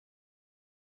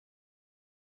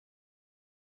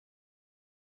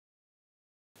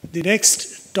The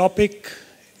next topic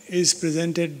is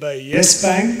presented by Yes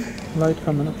Bank.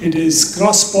 It is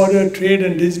cross-border trade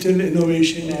and digital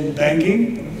innovation in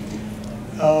banking.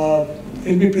 It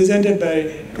will be presented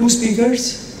by two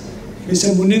speakers.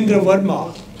 Mr. Munindra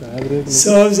Verma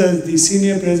serves as the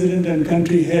Senior President and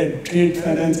Country Head, Trade,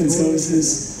 Finance and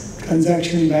Services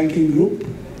Transaction Banking Group.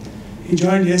 He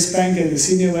joined Yes Bank as the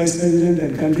Senior Vice President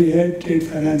and Country Head, Trade,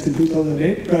 Finance in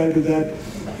 2008. Prior to that,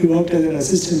 he worked as an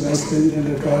Assistant Vice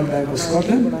President at Royal Bank of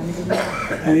Scotland.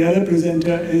 And the other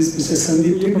presenter is Mr.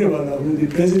 Sandeep Tigrewala, who is the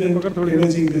President of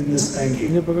Emerging Business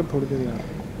Banking.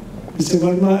 Mr.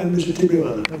 Verma and Mr.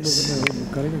 Tigrewala, please.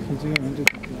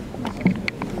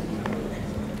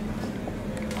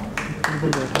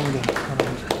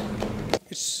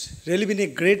 It's really been a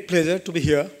great pleasure to be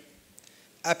here.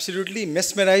 Absolutely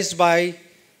mesmerized by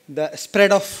the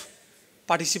spread of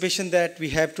participation that we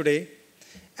have today,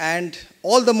 and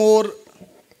all the more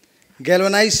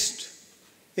galvanized,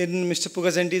 in Mr.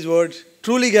 Pugazenti's word,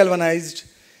 truly galvanized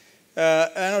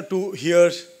to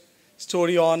hear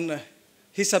story on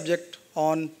his subject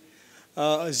on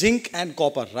zinc and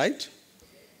copper, right?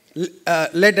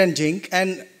 Lead and zinc.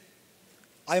 And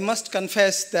I must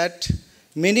confess that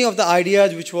many of the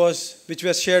ideas which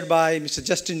were shared by Mr.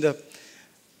 Justin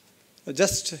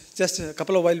just a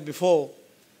couple of while before,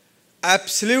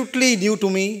 absolutely new to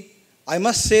me. I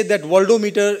must say that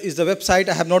Worldometer is the website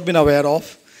I have not been aware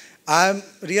of. I am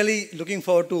really looking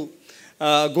forward to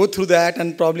go through that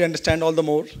and probably understand all the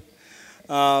more.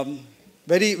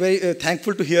 Very, very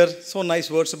thankful to hear so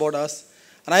nice words about us.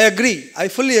 And I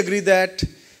fully agree that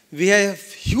we have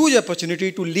huge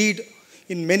opportunity to lead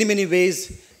in many, many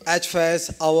ways as far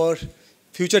as our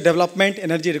future development,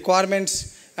 energy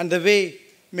requirements, and the way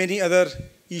many other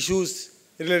issues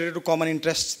related to common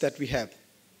interests that we have.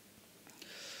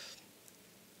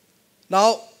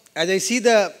 Now, as I see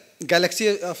the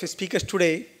galaxy of speakers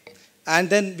today, and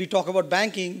then we talk about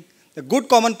banking, the good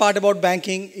common part about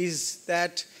banking is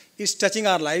that it's touching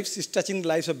our lives, it's touching the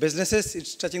lives of businesses,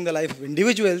 it's touching the life of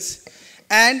individuals,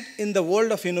 and in the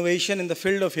world of innovation, in the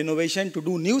field of innovation, to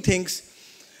do new things,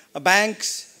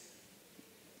 banks,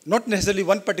 not necessarily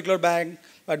one particular bank,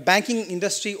 but banking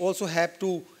industry also have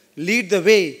to lead the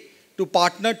way to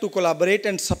partner, to collaborate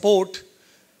and support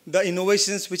the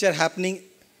innovations which are happening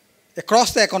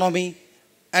across the economy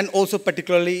and also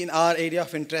particularly in our area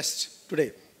of interest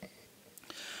today.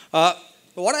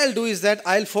 What I'll do is that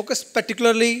I'll focus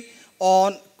particularly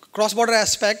on cross-border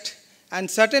aspect and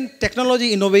certain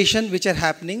technology innovation which are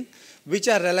happening, which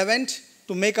are relevant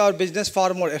to make our business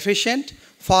far more efficient,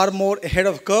 far more ahead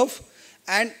of curve.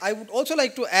 And I would also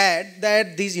like to add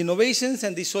that these innovations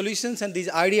and these solutions and these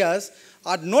ideas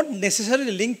are not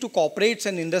necessarily linked to corporates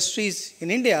and industries in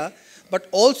India, but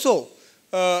also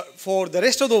for the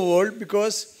rest of the world,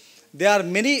 because there are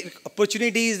many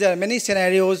opportunities, there are many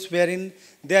scenarios wherein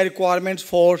there are requirements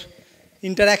for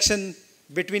interaction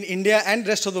between India and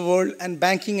rest of the world and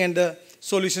banking and the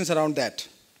solutions around that.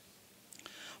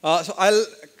 So I'll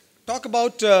talk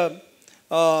about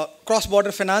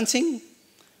cross-border financing,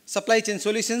 supply chain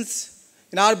solutions.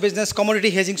 In our business, commodity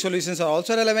hedging solutions are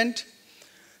also relevant.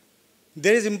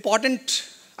 There is important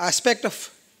aspect of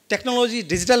technology,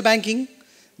 digital banking.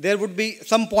 There would be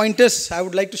some pointers. I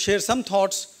would like to share some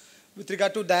thoughts with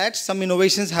regard to that, some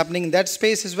innovations happening in that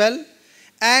space as well,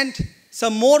 and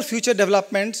some more future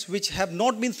developments which have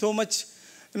not been so much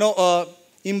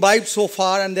imbibed so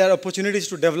far, and there are opportunities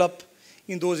to develop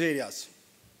in those areas.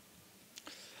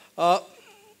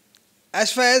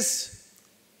 As far as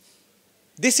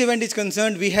this event is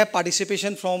concerned, we have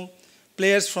participation from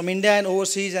players from India and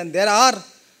overseas, and there are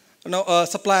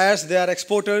suppliers, there are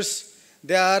exporters,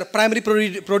 there are primary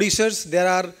producers, there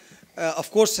are,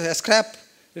 of course,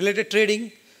 scrap-related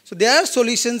trading. So there are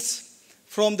solutions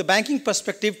from the banking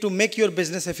perspective to make your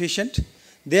business efficient.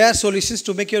 There are solutions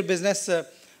to make your business, there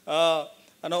are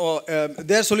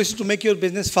solutions to make your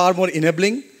business far more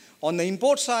enabling on the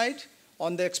import side,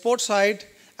 on the export side,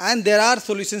 and there are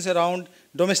solutions around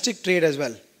domestic trade as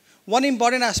well. One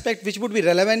important aspect which would be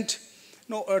relevant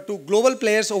to global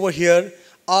players over here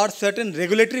are certain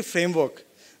regulatory framework.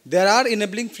 There are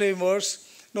enabling frameworks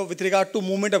with regard to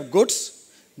movement of goods.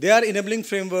 There are enabling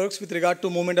frameworks with regard to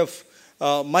movement of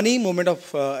money, movement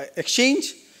of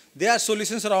exchange. There are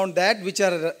solutions around that which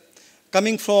are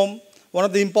coming from one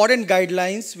of the important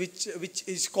guidelines which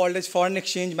is called as Foreign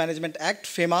Exchange Management Act,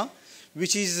 FEMA,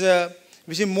 which is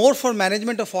more for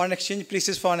management of foreign exchange,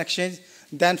 places foreign exchange,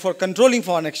 than for controlling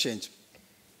foreign exchange.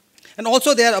 And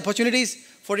also there are opportunities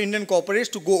for Indian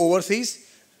corporates to go overseas,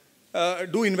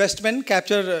 do investment,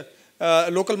 capture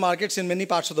local markets in many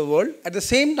parts of the world. At the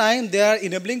same time, there are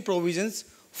enabling provisions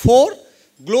for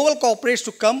global corporates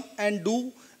to come and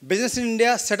do business in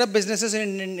India, set up businesses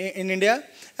in India,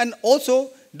 and also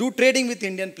do trading with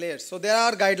Indian players. So there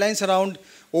are guidelines around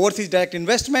overseas direct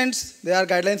investments. There are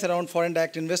guidelines around foreign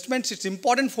direct investments. It's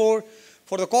important for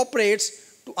the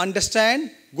corporates to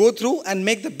understand, go through, and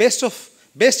make the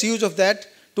best use of that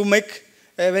to make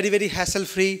a very, very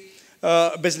hassle-free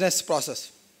business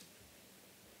process.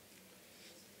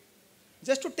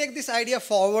 Just to take this idea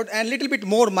forward and a little bit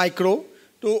more micro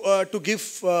to give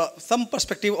some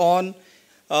perspective on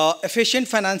efficient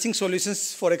financing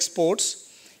solutions for exports.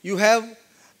 You have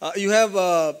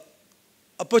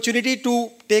opportunity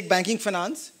to take banking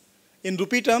finance in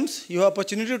rupee terms. You have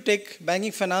opportunity to take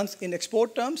banking finance in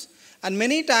export terms. And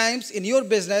many times in your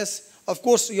business, of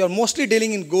course, you are mostly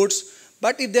dealing in goods.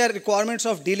 But if there are requirements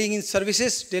of dealing in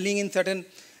services, dealing in certain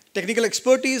technical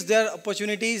expertise, there are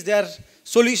opportunities, there are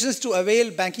solutions to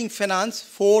avail banking finance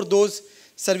for those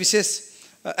services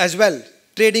as well,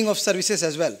 trading of services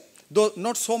as well. Though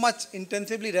not so much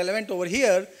intensively relevant over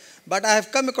here, but I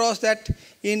have come across that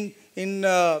in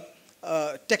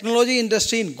technology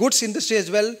industry, in goods industry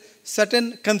as well,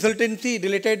 certain consultancy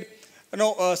related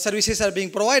services are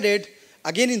being provided.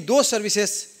 Again, in those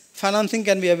services, financing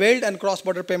can be availed and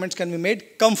cross-border payments can be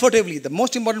made comfortably. The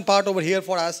most important part over here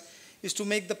for us is to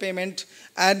make the payment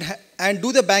and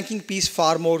do the banking piece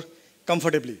far more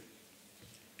comfortably.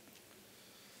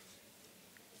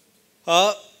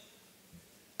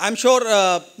 I'm sure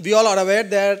we all are aware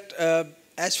that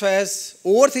as far as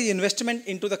overseas investment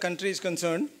into the country is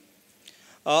concerned,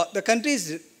 the country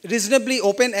is reasonably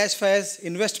open as far as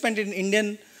investment in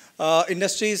Indian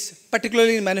industries,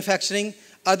 particularly in manufacturing,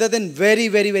 other than very,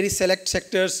 very, very select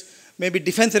sectors, maybe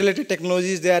defense-related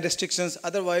technologies, there are restrictions.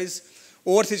 Otherwise,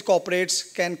 overseas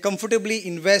corporates can comfortably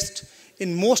invest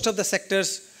in most of the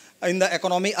sectors in the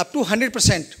economy, up to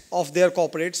 100% of their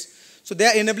corporates. So there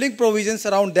are enabling provisions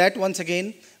around that. Once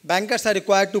again, bankers are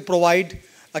required to provide,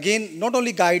 again, not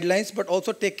only guidelines, but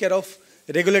also take care of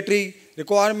regulatory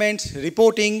requirements,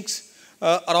 reportings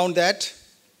around that.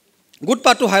 Good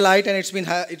part to highlight, and it's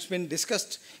been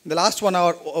discussed in the last 1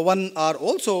 hour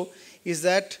also, is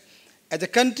that as a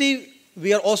country,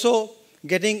 we are also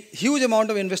getting huge amount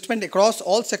of investment across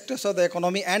all sectors of the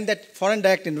economy, and that foreign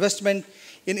direct investment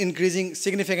in increasing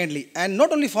significantly. And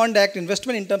not only foreign direct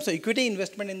investment in terms of equity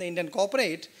investment in the Indian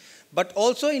corporate, but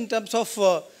also in terms of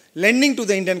lending to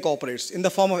the Indian corporates in the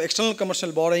form of external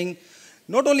commercial borrowing,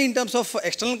 not only in terms of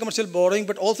external commercial borrowing,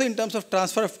 but also in terms of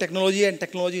transfer of technology and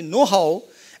technology know-how.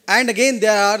 And again,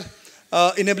 there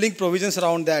are enabling provisions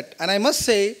around that. And I must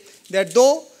say that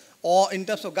though in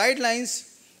terms of guidelines,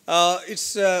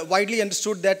 it's widely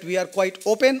understood that we are quite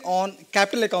open on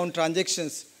capital account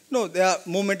transactions. No, there are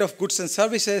movement of goods and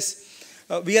services.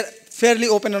 We are fairly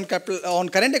open on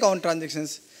current account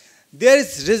transactions. There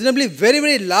is reasonably very,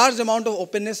 very large amount of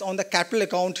openness on the capital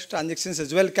account transactions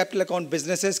as well, capital account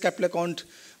businesses, capital account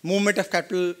movement of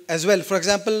capital as well. For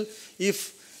example,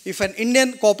 if an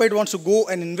Indian corporate wants to go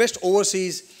and invest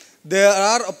overseas, there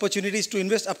are opportunities to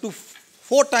invest up to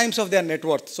 4 times of their net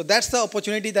worth. So that's the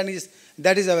opportunity that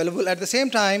is available. At the same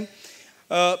time,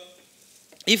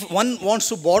 if one wants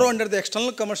to borrow under the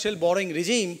external commercial borrowing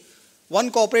regime, one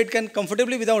corporate can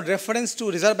comfortably, without reference to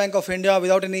Reserve Bank of India,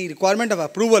 without any requirement of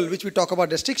approval, which we talk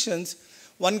about restrictions,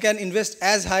 one can invest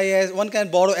one can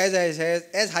borrow as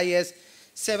high as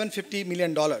 $750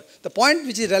 million. The point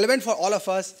which is relevant for all of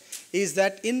us is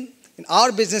that in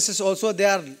our businesses also,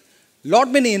 there are lot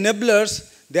many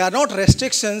enablers. There are not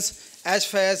restrictions as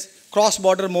far as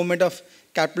cross-border movement of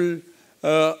capital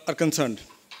are concerned.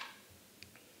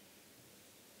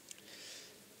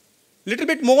 Little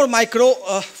bit more micro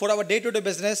for our day-to-day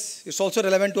business. It's also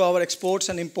relevant to our exports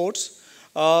and imports.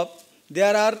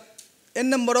 There are a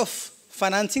number of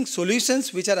financing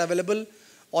solutions which are available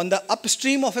on the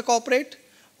upstream of a corporate,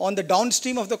 on the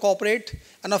downstream of the corporate,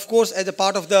 and of course as a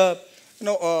part of the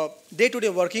day-to-day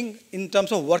working in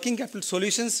terms of working capital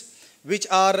solutions which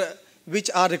are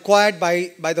required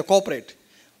by the corporate.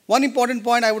 One important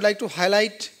point I would like to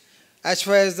highlight as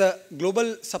far as the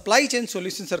global supply chain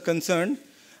solutions are concerned,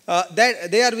 that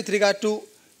they are with regard to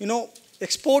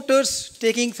exporters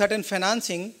taking certain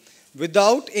financing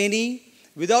without any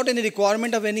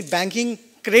requirement of any banking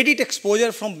credit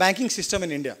exposure from banking system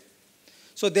in India.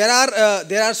 So there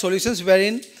are solutions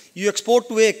wherein you export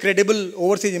to a credible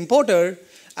overseas importer,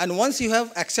 and once you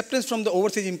have acceptance from the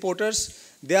overseas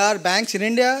importers, there are banks in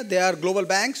India, there are global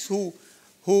banks who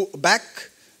back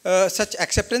such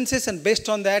acceptances, and based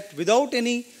on that, without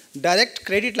any direct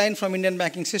credit line from Indian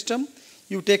banking system,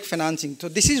 you take financing. So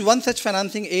this is one such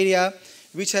financing area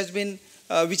which is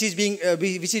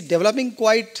developing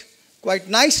quite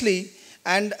nicely,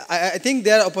 And I think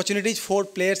there are opportunities for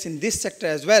players in this sector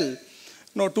as well,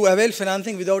 to avail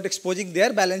financing without exposing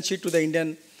their balance sheet to the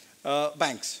Indian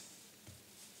banks.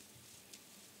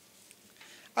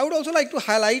 I would also like to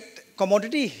highlight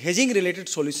commodity hedging related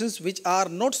solutions which are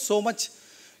not so much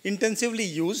intensively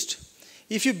used.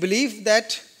 If you believe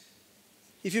that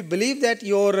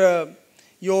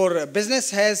your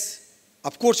business has,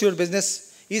 of course your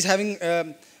business is having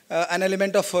an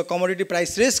element of commodity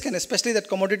price risk, and especially that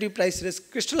commodity price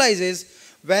risk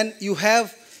crystallizes when you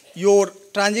have your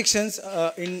transactions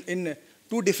in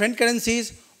two different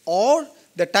currencies, or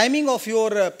the timing of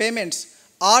your payments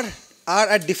are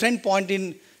at different point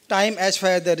in time as far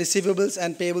as the receivables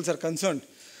and payables are concerned.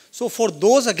 So for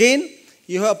those, again,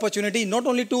 you have opportunity not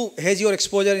only to hedge your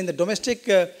exposure in the domestic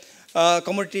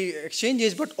commodity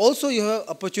exchanges, but also you have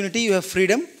opportunity, you have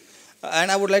freedom.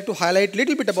 And I would like to highlight a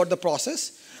little bit about the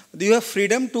process. You have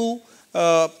freedom to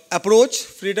approach,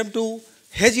 freedom to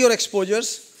hedge your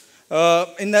exposures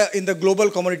in the global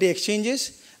commodity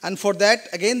exchanges. And for that,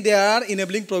 again, there are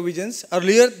enabling provisions.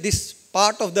 Earlier, this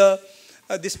part of the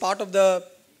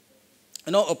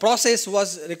process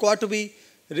was required to be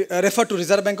referred to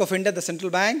Reserve Bank of India, the central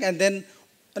bank, and then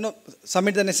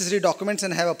submit the necessary documents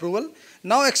and have approval.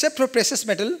 Now, except for precious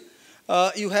metal,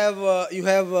 you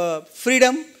have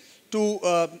freedom to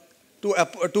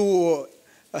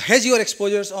hedge your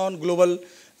exposures on global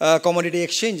commodity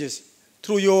exchanges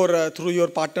through your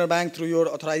partner bank, through your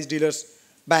authorized dealers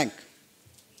bank.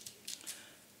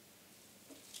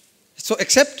 So,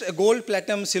 except gold,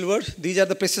 platinum, silver, these are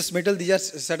the precious metal. These are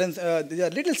certain, these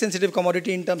are little sensitive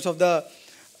commodity in terms of the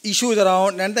issues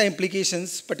around and the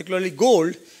implications, particularly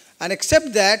gold. And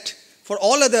except that, for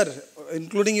all other,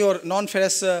 including your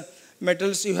non-ferrous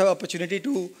metals, you have opportunity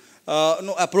to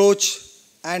approach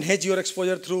and hedge your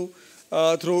exposure through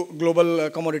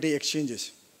global commodity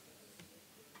exchanges.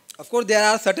 Of course, there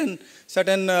are certain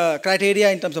criteria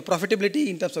in terms of profitability,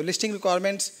 in terms of listing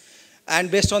requirements,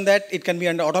 and based on that, it can be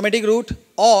under automatic route,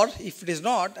 or if it is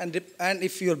not, and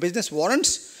if your business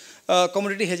warrants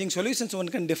commodity hedging solutions, one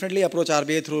can definitely approach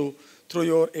RBI through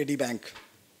your AD bank.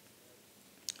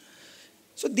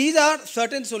 So these are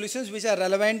certain solutions which are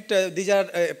relevant. These are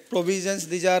provisions,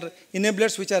 these are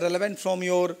enablers which are relevant from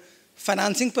your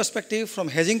financing perspective, from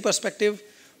hedging perspective,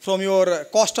 from your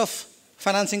cost of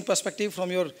financing perspective,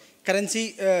 from your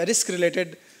currency risk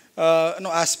related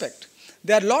aspect.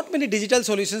 There are many digital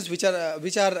solutions which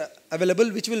are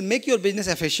available, which will make your business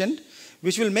efficient,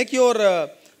 which will make your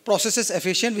processes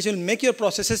efficient, which will make your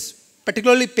processes,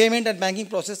 particularly payment and banking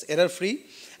process, error-free.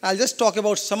 I'll just talk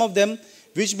about some of them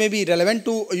which may be relevant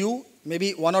to you,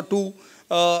 maybe one or two.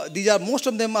 Most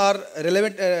of them are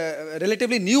relevant,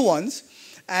 relatively new ones,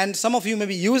 and some of you may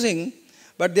be using,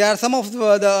 but there are some of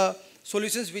the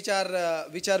solutions which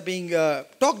are being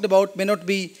talked about may not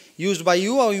be used by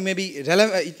you, or you may be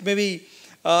relevant. It may be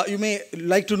you may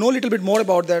like to know a little bit more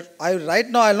about that. Right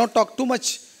now I'll not talk too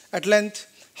much at length.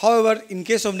 However, in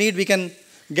case of need, we can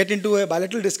get into a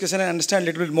bilateral discussion and understand a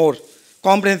little bit more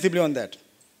comprehensively on that.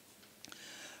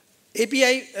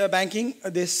 API banking,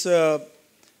 this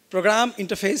program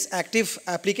interface, active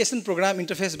application program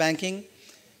interface banking,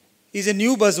 is a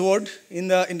new buzzword in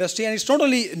the industry, and it's not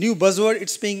only a new buzzword,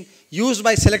 it's being used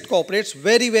by select corporates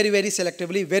very, very, very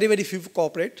selectively, very, very few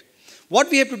corporate.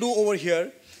 What we have to do over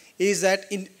here is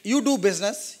that you do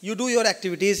business, you do your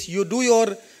activities, you do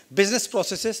your business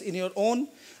processes in your own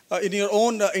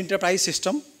enterprise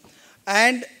system,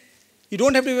 and you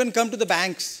don't have to even come to the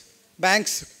banks,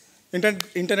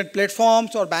 internet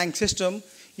platforms or bank system.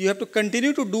 You have to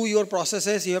continue to do your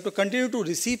processes. You have to continue to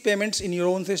receive payments in your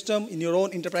own system, in your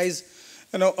own enterprise,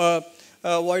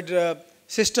 wide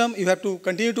system. You have to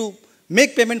continue to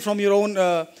make payment from your own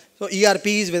so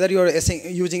ERPs, whether you're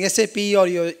using SAP or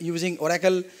you're using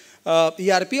Oracle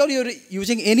ERP, or you're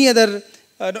using any other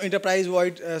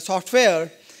enterprise-wide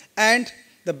software. And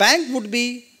the bank would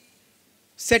be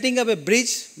setting up a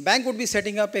bridge. Bank would be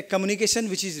setting up a communication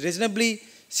which is reasonably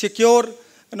secure,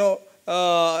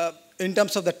 in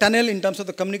terms of the tunnel, in terms of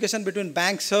the communication between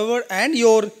bank server and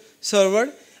your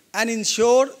server, and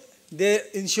ensure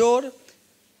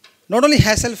not only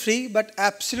hassle-free but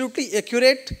absolutely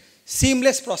accurate,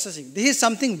 seamless processing. This is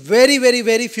something very, very,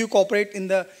 very few corporate in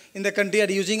the country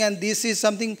are using, and this is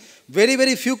something very,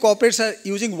 very few corporates are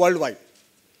using worldwide.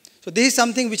 So this is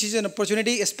something which is an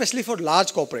opportunity, especially for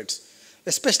large corporates,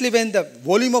 especially when the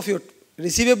volume of your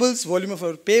receivables, volume of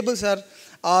your payables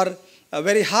are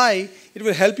very high. It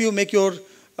will help you make your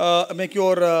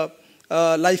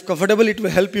life comfortable. It will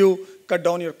help you cut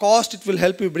down your cost. It will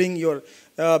help you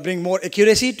bring more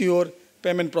accuracy to your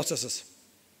payment processes.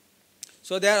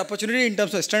 So there are opportunity in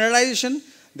terms of standardization.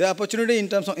 The opportunity in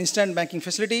terms of instant banking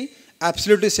facility,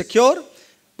 absolutely secure.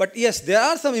 But yes, there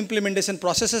are some implementation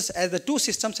processes as the two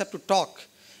systems have to talk.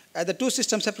 As the two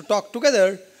systems have to talk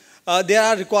together, there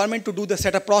are requirements to do the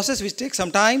setup process, which takes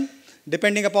some time,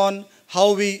 depending upon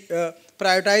how we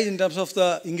prioritize in terms of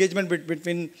the engagement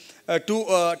between two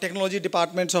technology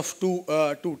departments of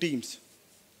two teams.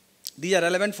 These are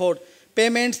relevant for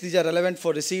payments, these are relevant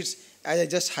for receipts, as I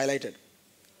just highlighted.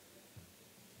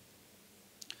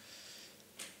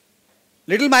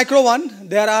 Little micro one,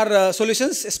 there are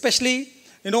solutions, especially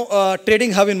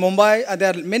trading hub in Mumbai.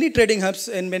 There are many trading hubs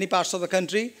in many parts of the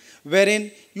country,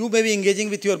 wherein you may be engaging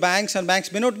with your banks, and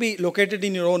banks may not be located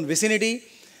in your own vicinity.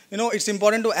 It's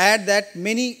important to add that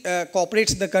many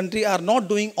corporates in the country are not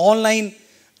doing online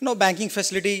banking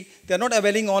facility. They are not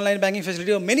availing online banking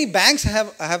facility. Or many banks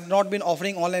have not been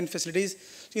offering online facilities.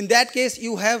 So in that case,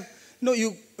 you have,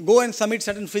 you go and submit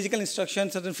certain physical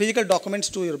instructions, certain physical documents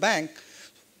to your bank.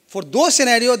 For those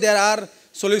scenarios, there are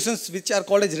solutions which are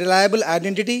called as reliable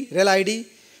identity, Rel ID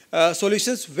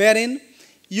solutions, wherein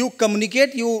you communicate,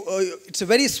 it's a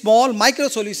very small micro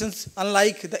solutions,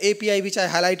 unlike the API which I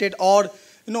highlighted, or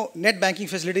net banking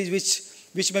facilities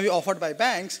which may be offered by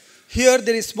banks. Here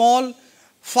there is small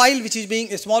file which is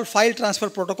being, a small file transfer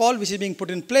protocol which is being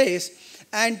put in place,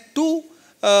 and two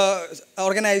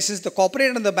organizations, the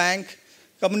corporate and the bank,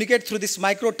 communicate through this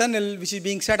micro tunnel which is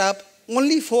being set up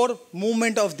only for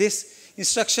movement of this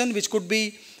instruction, which could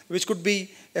be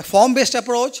a form-based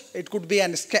approach, it could be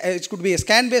a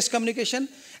scan-based communication,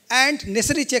 and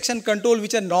necessary checks and control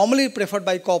which are normally preferred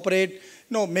by corporate,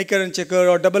 maker and checker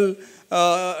or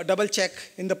double check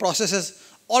in the processes.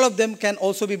 All of them can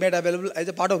also be made available as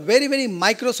a part of very, very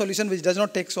micro solution which does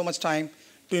not take so much time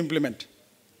to implement.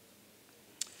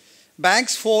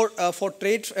 Banks for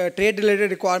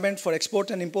trade-related requirements, for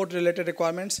export and import-related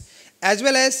requirements, as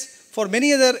well as for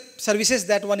many other services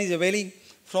that one is availing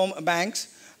from banks.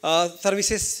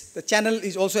 Services, the channel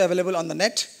is also available on the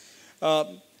net.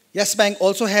 Yes Bank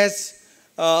also has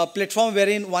a platform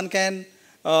wherein one can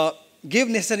give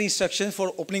necessary instructions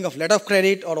for opening of letter of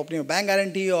credit or opening of bank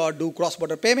guarantee or do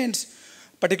cross-border payments,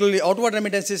 particularly outward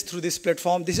remittances through this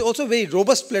platform. This is also a very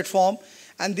robust platform,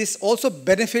 and this also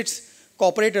benefits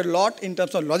corporate a lot in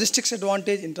terms of logistics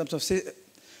advantage, in terms of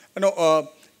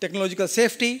technological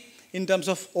safety, in terms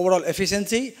of overall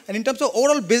efficiency, and in terms of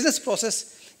overall business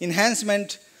process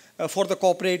enhancement for the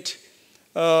corporate,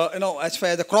 as far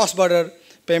as the cross-border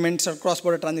payments or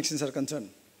cross-border transactions are concerned.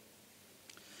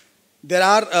 There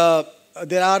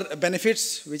are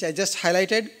benefits which I just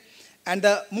highlighted, and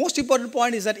the most important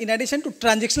point is that in addition to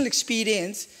transactional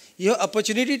experience, you have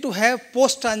opportunity to have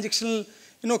post-transactional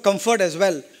comfort as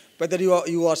well. Whether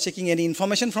you are seeking any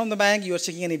information from the bank, you are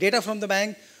seeking any data from the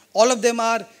bank, all of them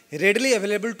are readily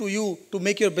available to you to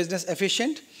make your business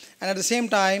efficient, and at the same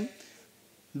time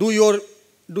do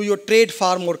your trade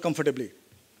far more comfortably.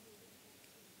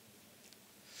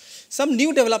 Some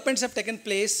new developments have taken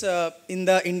place in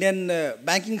the Indian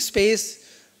banking space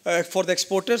for the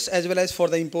exporters as well as for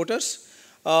the importers.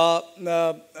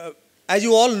 As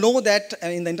you all know that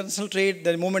in the international trade,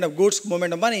 the movement of goods,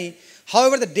 movement of money.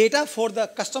 However, the data for the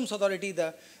customs authority,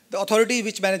 the authority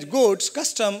which manage goods,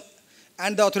 custom,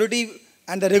 and the authority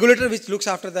and the regulator which looks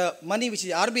after the money, which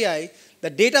is RBI, the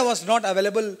data was not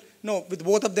available with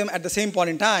both of them at the same point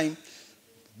in time.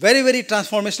 Very, very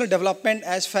transformational development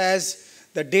as far as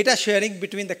the data sharing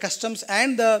between the customs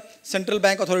and the central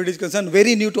bank authorities is concerned,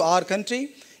 very new to our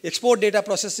country. Export data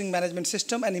processing management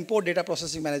system and import data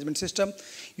processing management system.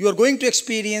 You are going to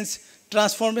experience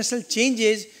transformational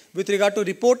changes with regard to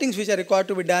reportings which are required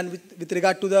to be done with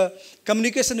regard to the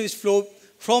communication which flow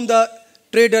from the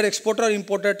trader, exporter,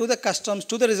 importer to the customs,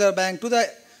 to the Reserve Bank, to the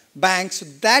banks.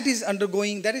 That is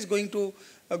going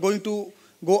to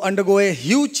undergo a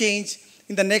huge change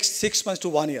in the next 6 months to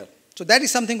 1 year. So that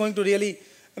is something going to really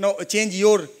change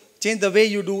the way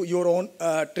you do your own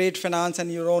trade finance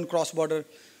and your own cross-border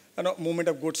movement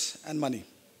of goods and money.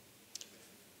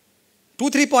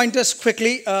 2-3 pointers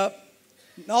quickly.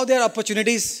 Now there are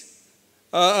opportunities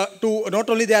to not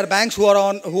only there are banks who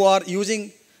are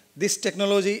using this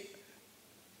technology,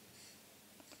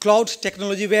 cloud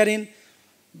technology, wherein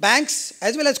banks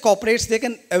as well as corporates, they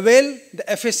can avail the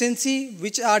efficiency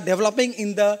which are developing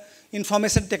in the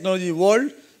information technology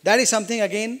world. That is something,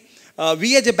 again,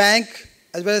 we as a bank,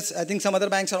 as well as I think some other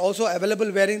banks are also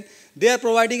available, wherein they are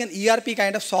providing an ERP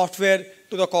kind of software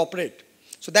to the corporate.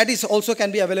 So that is also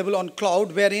can be available on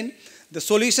cloud, wherein the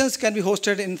solutions can be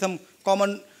hosted in some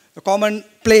common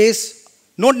place,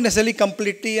 not necessarily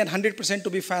completely and 100% to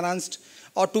be financed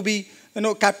or to be,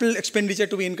 capital expenditure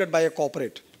to be incurred by a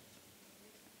corporate.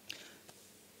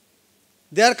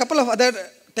 There are a couple of other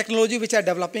technology which are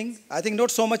developing. I think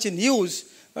not so much in news,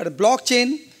 but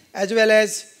blockchain as well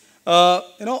as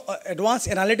advanced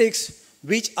analytics,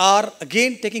 which are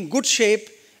again taking good shape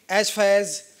as far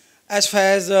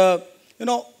as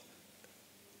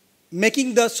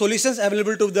making the solutions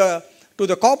available to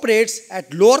the corporates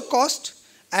at lower cost,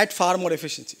 at far more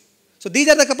efficiency. So these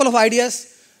are the couple of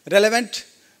ideas relevant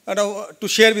to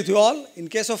share with you all. In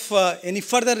case of any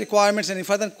further requirements, any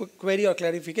further query or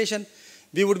clarification,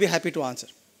 we would be happy to answer.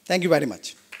 Thank you very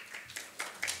much.